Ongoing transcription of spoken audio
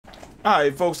All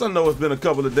right, folks, I know it's been a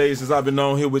couple of days since I've been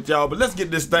on here with y'all, but let's get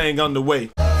this thing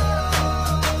underway. I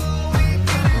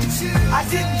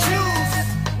didn't choose.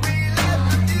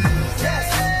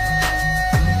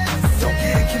 Yes. Don't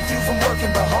get it confused from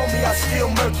working, but homie, I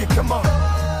still murk you. Come on.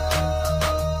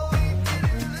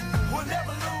 We'll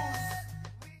never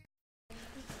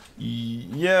lose.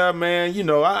 Yeah, man, you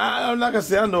know, I like I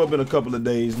said, I know it's been a couple of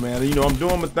days, man. You know, I'm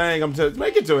doing my thing. I'm telling,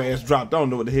 man, get your ass dropped. I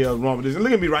don't know what the hell is wrong with this. And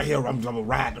look at me right here. I'm gonna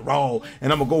ride the roll,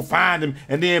 and I'm gonna go find him,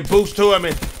 and then boost to him,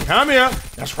 and come here.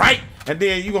 That's right. And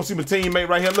then you gonna see my teammate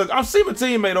right here. Look, I see my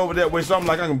teammate over that way, so I'm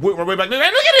like, I can whip my way back there.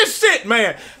 Man, look at this shit,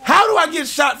 man. How do I get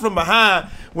shot from behind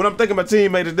when I'm thinking my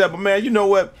teammate is there? But man, you know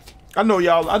what? I know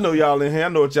y'all in here. I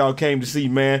know what y'all came to see,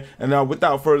 man. And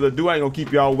without further ado, I ain't gonna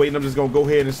keep y'all waiting. I'm just gonna go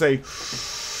ahead and say,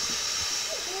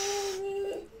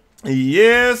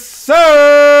 yes, sir.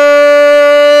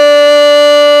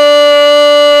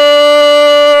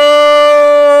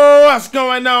 What's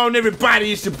going on,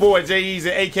 everybody? It's your boy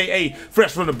J.Easy, aka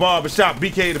Fresh from the Barbershop,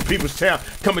 BK the People's Champ,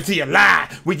 coming to you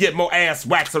live. We get more ass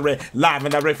waxery live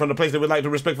and direct from the place that we like to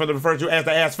respectfully refer to as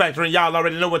the Ass Factory. And y'all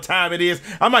already know what time it is.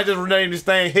 I might just rename this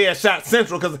thing Headshot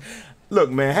Central because, look,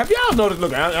 man, have y'all noticed?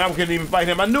 Look, I couldn't even fight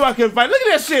him. I knew I couldn't fight. Look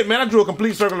at that shit, man. I drew a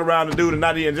complete circle around the dude and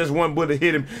not even just one bullet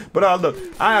hit him. But look,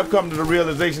 I have come to the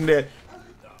realization that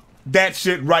that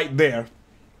shit right there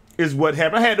is what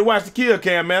happened. I had to watch the kill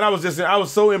cam, man. I was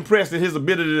so impressed at his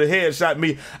ability to headshot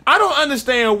me. I don't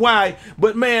understand why,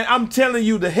 but man, I'm telling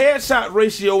you, the headshot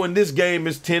ratio in this game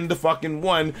is 10 to fucking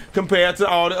 1 compared to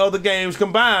all the other games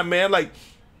combined, man. Like,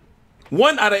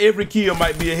 1 out of every kill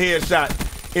might be a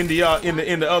headshot in the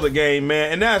other game,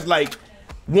 man. And that's like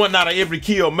 1 out of every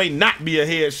kill may not be a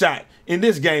headshot in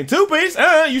this game. 2-piece,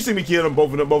 you see me kill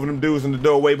both of them dudes in the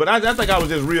doorway, but I think I was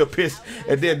just real pissed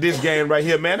at this game right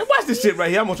here, man. And watch this shit right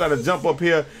here. I'm gonna try to jump up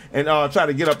here and try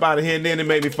to get up out of here, and then it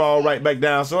made me fall right back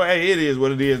down. So hey, it is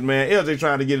what it is, man. LJ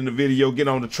trying to get in the video, get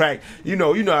on the track. You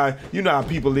know how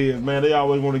people is, man. They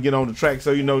always want to get on the track.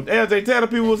 So you know, LJ, tell the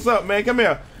people what's up, man. Come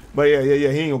here. But yeah, he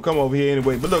ain't gonna come over here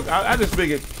anyway. But look, I just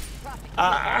figured.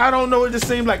 I don't know. It just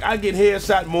seems like I get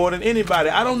headshot more than anybody.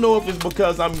 I don't know if it's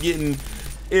because I'm getting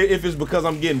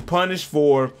punished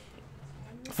for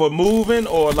moving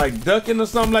or like ducking or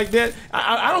something like that.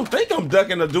 I don't think I'm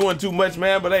ducking or doing too much,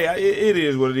 man. But hey, it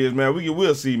is what it is, man.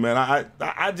 We'll see, man.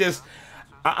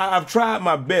 I've tried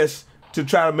my best to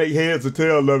try to make heads or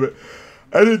tails of it,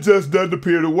 and it just doesn't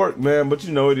appear to work, man. But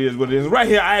you know, it is what it is. Right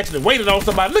here, I actually waited on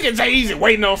somebody. Look at J.Easy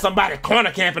waiting on somebody,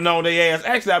 corner camping on their ass.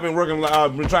 Actually, I've been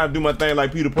trying to do my thing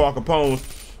like Peter Parker Pones,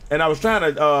 and I was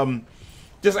trying to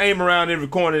just aim around every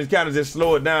corner and kind of just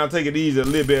slow it down, take it easy a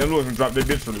little bit. And look, drop that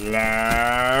bitch for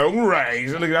long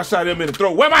range. Look, I shot him in the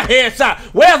throat. Where my headshot?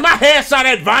 Where's my headshot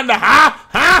at, Vonda?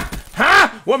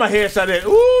 Huh? Where my headshot at?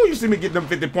 Ooh, you see me get them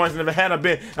 50 points, and if it hadn't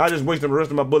been, I just wasted the rest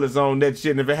of my bullets on that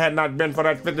shit. And if it had not been for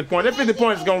that 50 points, that 50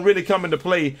 points is gonna really come into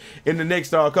play in the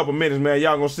next couple minutes, man.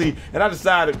 Y'all gonna see. And I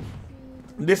decided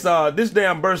this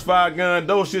damn burst fire gun,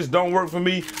 those shits don't work for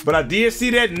me. But I did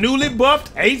see that newly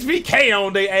buffed HVK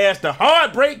on their ass, the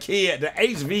Heartbreak Kid, the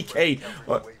HVK.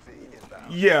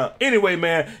 Yeah, anyway,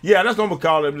 man, yeah, that's what I'm gonna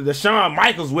call it, the Shawn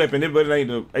Michaels weapon, but it ain't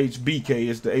the HBK,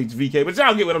 it's the HVK. But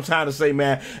y'all get what I'm trying to say,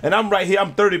 man. And I'm right here,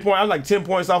 I'm 30 points, I'm like 10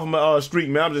 points off of my streak,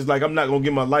 man. I'm just like, I'm not gonna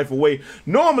give my life away.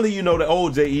 Normally, you know, the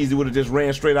old J.Easy would have just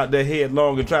ran straight out there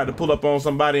headlong and tried to pull up on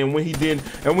somebody, and when he did,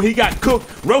 and when he got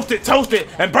cooked, roasted, toasted,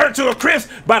 and burnt to a crisp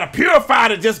by the purifier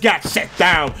that just got shut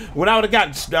down. When I would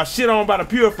have got shit on by the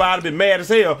purifier, I'd have been mad as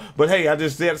hell. But hey, I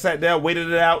just sat there, waited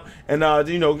it out, and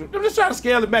you know, I'm just trying to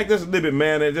scale it back just a little bit,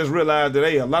 man, and just realized that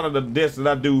hey, a lot of the deaths that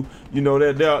I do, you know,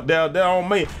 they're on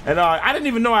me. And I didn't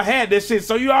even know I had this shit,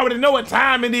 so you already know what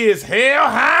time it is.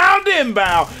 Hellhound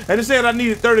inbound. And it said I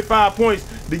needed 35 points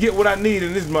to get what I need,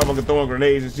 and this motherfucker throwing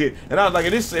grenades and shit. And I was like,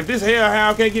 if this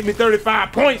Hellhound can't get me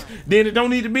 35 points, then it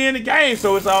don't need to be in the game,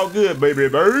 so it's all good, baby.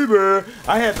 I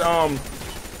had to,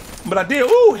 but I did,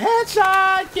 ooh,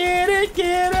 headshot, get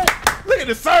it. Look at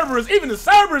the servers, even the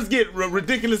servers get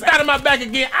ridiculous. Out of my back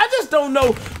again. I just don't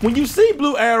know, when you see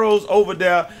blue arrows over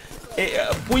there,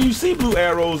 when you see blue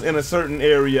arrows in a certain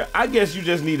area, I guess you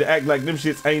just need to act like them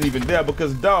shits ain't even there,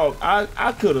 because dog, I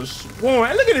could have sworn,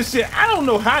 and look at this shit, I don't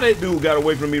know how that dude got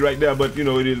away from me right there, but you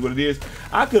know, it is what it is.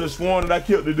 I could have sworn that I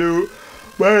killed the dude,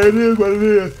 but it is what it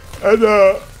is. And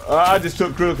I just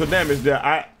took critical damage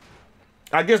there.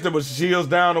 I guess there was shields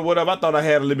down or whatever. I thought I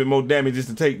had a little bit more damages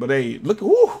to take, but hey, look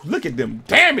at them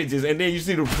damages. And then you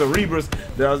see the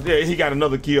Cerebrus, he got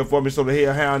another kill for me, so the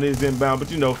Hellhound is inbound.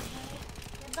 But you know,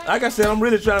 like I said, I'm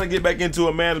really trying to get back into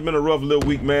it, man. It's been a rough little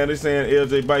week, man. They're saying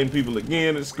LJ biting people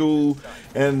again at school,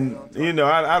 and you know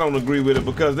I don't agree with it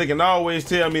because they can always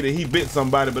tell me that he bit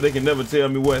somebody, but they can never tell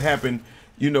me what happened.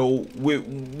 You know,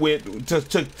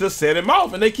 to set him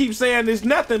off, and they keep saying there's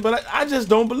nothing, but I just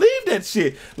don't believe that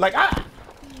shit. Like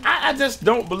I just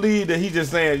don't believe that he's just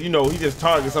saying, you know, he just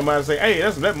targets somebody and say, hey,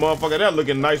 that motherfucker that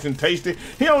looking nice and tasty.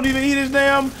 He don't even eat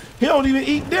he don't even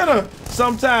eat dinner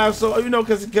sometimes. So, you know,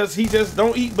 cause he just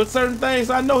don't eat but certain things.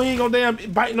 So I know he ain't gonna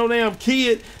damn bite no damn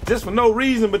kid just for no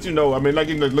reason. But you know, I mean, like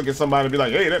you look at somebody and be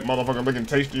like, hey, that motherfucker looking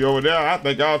tasty over there. I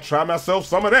think I'll try myself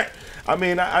some of that. I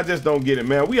mean, I just don't get it,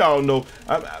 man. We all know.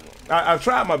 I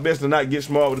tried my best to not get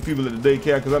smart with the people at the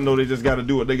daycare because I know they just got to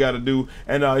do what they got to do,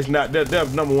 and it's not that's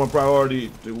 #1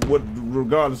 priority.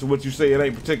 Regardless of what you say, it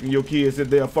ain't protecting your kids.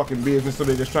 It's their fucking business, so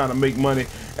they're just trying to make money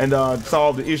and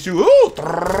solve the issue. Ooh,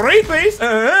 3-piece.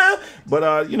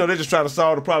 But you know, they're just trying to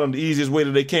solve the problem the easiest way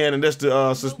that they can, and that's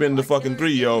to suspend the fucking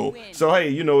 3-year-old. So hey,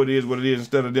 you know, it is what it is.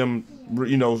 Instead of them,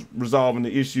 you know, resolving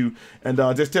the issue and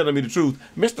just telling me the truth.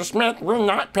 Mr. Smith, we're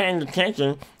not paying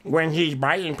attention when he's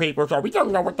biting people, so we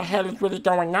don't know what the hell is really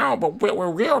going on. But what we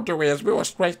will do is we will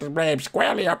place the blame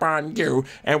squarely up on you,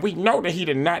 and we know that he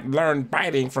did not learn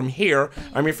biting from here.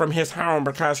 I mean, from his home,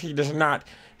 because he does not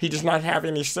have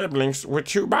any siblings with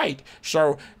to bite.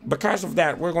 So because of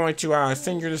that, we're going to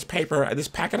send you this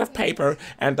packet of paper,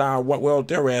 and what we'll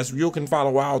do is you can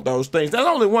follow all those things. There's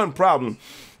only one problem.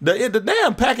 The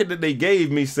damn packet that they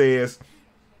gave me says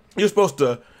you're supposed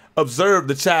to observe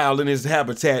the child in his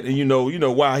habitat, and you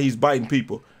know why he's biting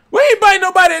people. We ain't biting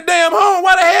nobody at damn home.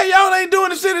 Why the hell y'all ain't doing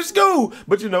this shit at school?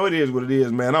 But you know, it is what it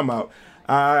is, man. I'm out.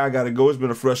 I gotta go. It's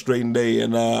been a frustrating day,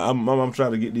 and I'm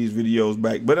trying to get these videos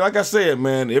back. But like I said,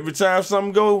 man, every time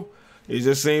something go, it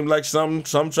just seems like some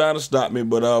trying to stop me.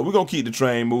 But we're gonna keep the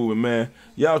train moving, man.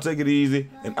 Y'all take it easy,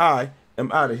 and I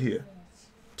am out of here.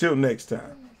 Till next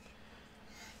time.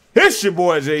 It's your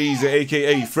boy Jay Easy,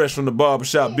 a.k.a. Fresh from the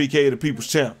Barbershop, BK the People's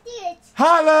Champ.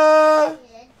 Holla!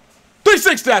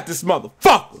 360 out this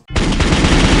motherfucker!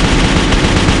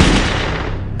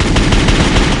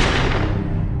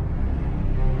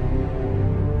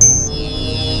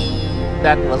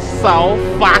 That was so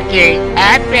fucking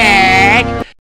epic!